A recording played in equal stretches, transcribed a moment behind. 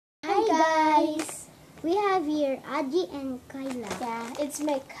We have here Aji and Kyla. Yeah, it's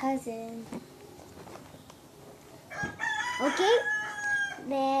my cousin. Okay,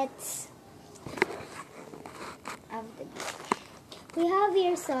 let's have the. We have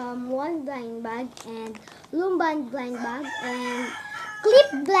here some one blind bag and Lumban blind bag and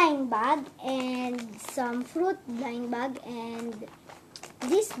clip blind bag and some fruit blind bag and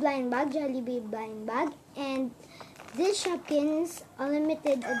this blind bag, Jollibee blind bag, and this Shopkins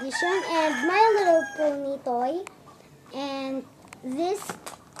Unlimited Edition, and My Little Pony toy, and this,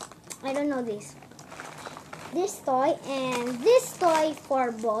 I don't know this toy, and this toy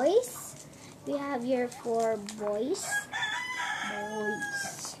for boys. We have here for boys,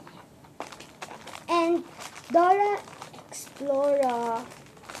 and Dora Explorer.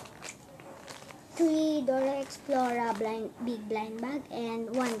 3 Dora Explorer big blind bag and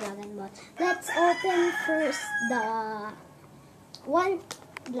 1 Dragon Ball. Let's open first the 1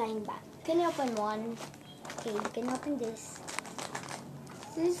 blind bag. Can you open one? Okay, you can open this.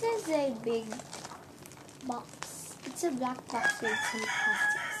 This is a big box. It's a black box with some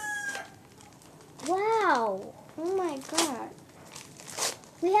plastics. Wow! Oh my god.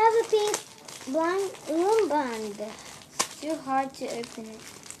 We have a pink room band. It's too hard to open it.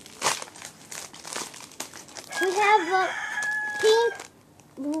 We have a pink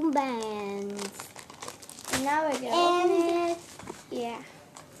room band. And now we're gonna open it. Yeah.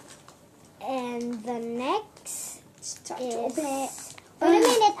 And the next Start is... to open it. Wait a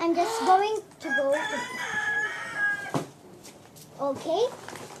minute, I'm just going to go to... Okay.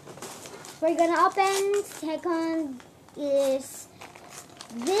 We're gonna open. Second is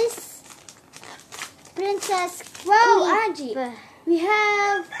this Princess Wow, Clip. Angie. We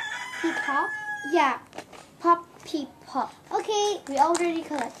have Pop. Yeah. Poppy Pop. Okay, We already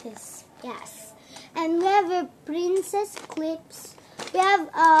collect this. yes. And we have a Princess Clips. We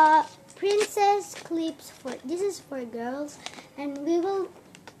have Princess Clips for, this is for girls, and we will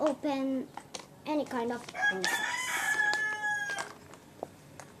open any kind of princess.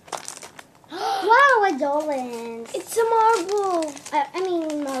 Wow, a Dolans. It's a marble. I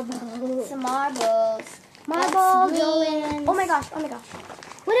mean marble. It's a marbles. Marble That's green. Dolans. Oh my gosh. Oh my gosh.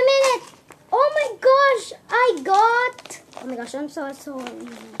 Wait a minute. Oh my gosh, I got. Oh my gosh, I'm so sorry.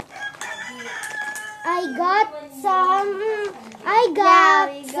 I got some. I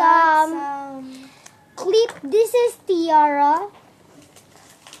got, Yeah, we some clip. This is Tiara.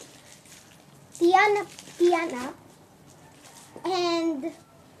 Tiana. And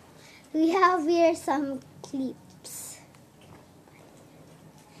we have here some clips.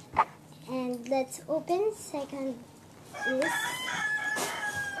 And let's open. Second is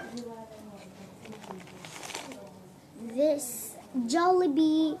this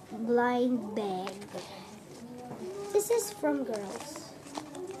Jollibee blind bag. This is from girls.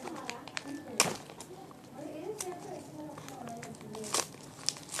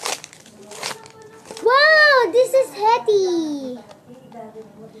 Wow, this is Hetty.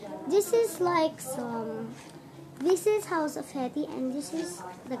 This is like some. This is House of Hetty, and this is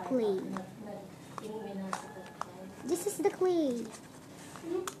the clay. This is the clay.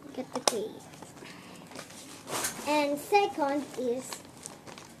 Get the clay. And second is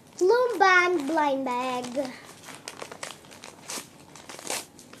Lumban blind bag.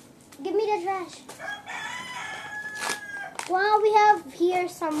 Give me the trash. Wow, we have here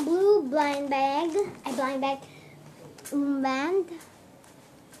some blue blind bag. A blind bag. Lumban.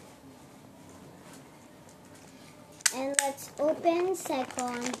 And let's open.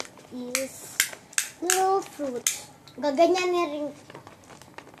 Second is little fruit. Gaganyan na rin.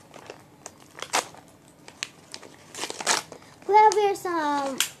 We have here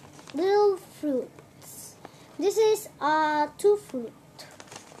some little fruits. This is 2 fruit.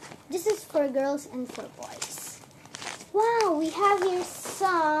 This is for girls and for boys. Wow, we have here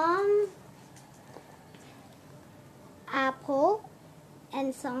some apple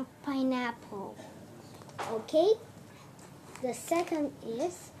and some pineapple. Okay. The second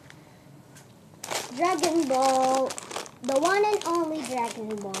is Dragon Ball, the one and only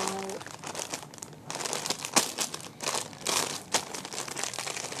Dragon Ball.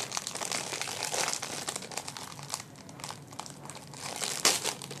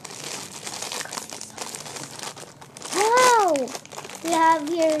 Wow! We have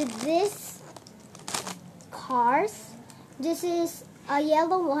here this cars. This is a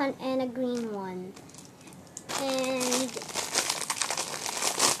yellow one and a green one. And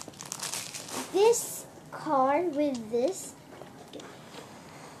this car with this.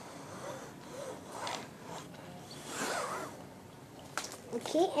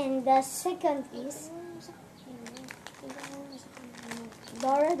 Okay, and the second is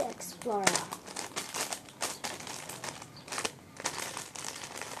Dora the Explorer.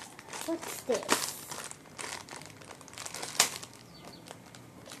 What's this?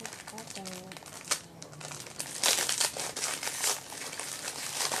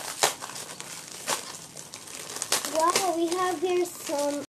 Wow, we have here some